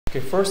Okay,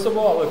 first of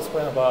all, I'll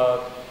explain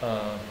about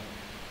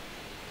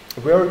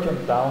where you can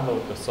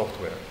download the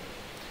software.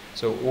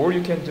 So all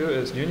you can do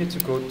is you need to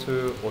go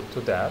to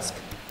Autodesk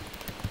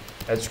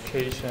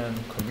Education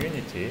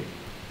Community.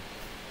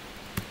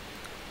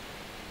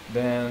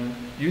 Then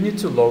you need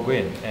to log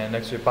in, and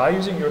actually by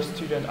using your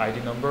student ID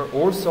number,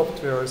 all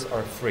softwares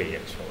are free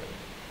actually.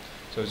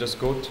 So just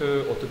go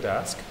to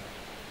Autodesk.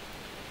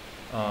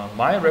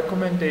 My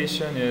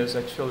recommendation is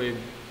actually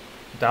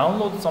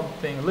download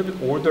something a little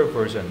bit older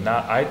version.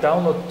 Now I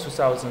download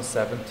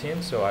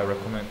 2017, so I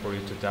recommend for you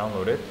to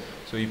download it.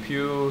 So if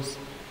you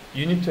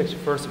need to actually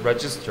first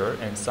register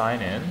and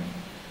sign in.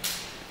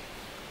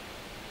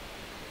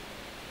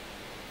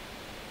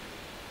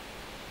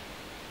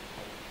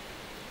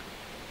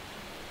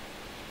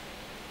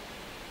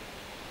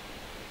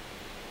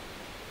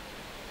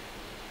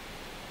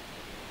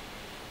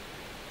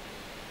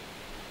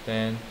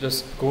 Then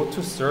just go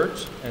to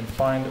search and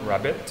find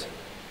Revit.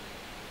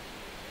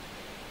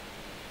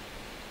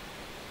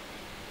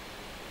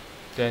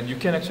 Then you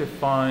can actually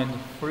find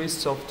free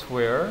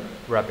software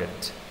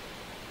Revit.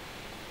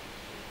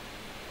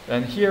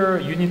 And here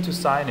you need to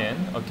sign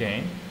in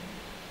again.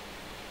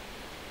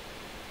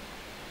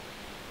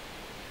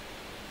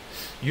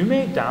 You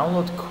may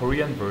download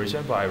Korean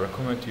version, but I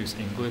recommend to use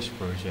English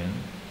version.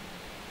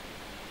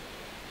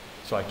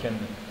 So I can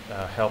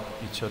help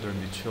each other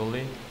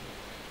mutually.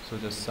 So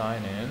just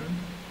sign in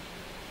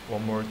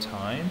one more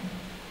time.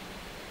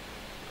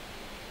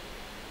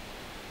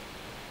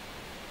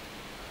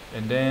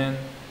 And then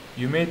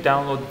you may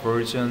download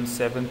version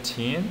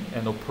 17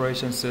 and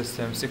operation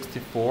system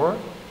 64.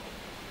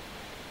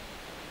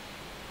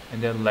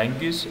 And then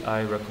language,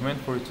 I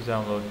recommend for you to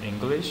download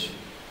English.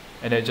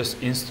 And then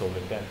just install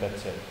it,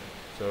 that's it.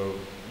 So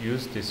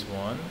use this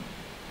one.